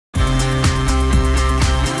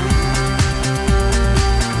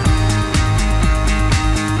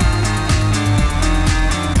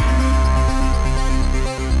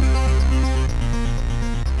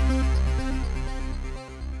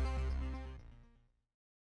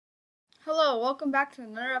Hello, welcome back to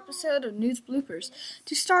another episode of News Bloopers.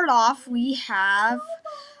 To start off, we have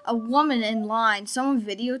a woman in line. Someone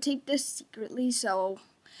videotaped this secretly, so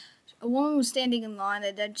a woman was standing in line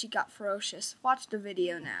and then she got ferocious. Watch the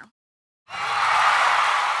video now.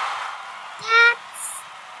 That's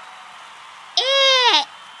it!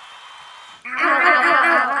 Ow, ow,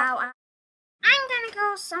 ow, ow, ow. I'm gonna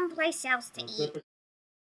go someplace else to eat.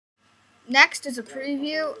 Next is a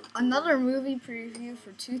preview, another movie preview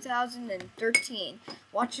for 2013.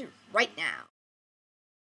 Watch it right now.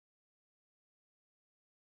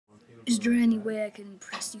 Is there any way I can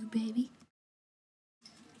impress you, baby?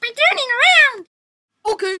 By turning around!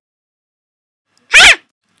 Okay. Ha!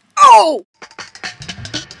 Oh!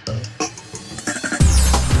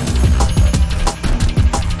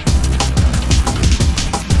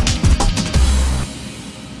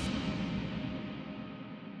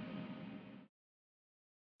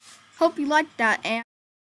 Hope you liked that, and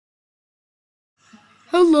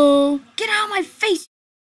hello. Get out of my face.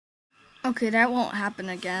 Okay, that won't happen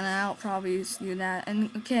again. I'll probably do that. And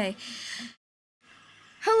okay.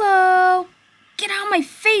 Hello. Get out of my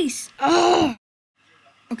face. Ugh.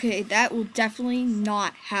 Okay, that will definitely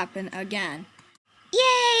not happen again.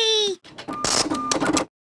 Yay!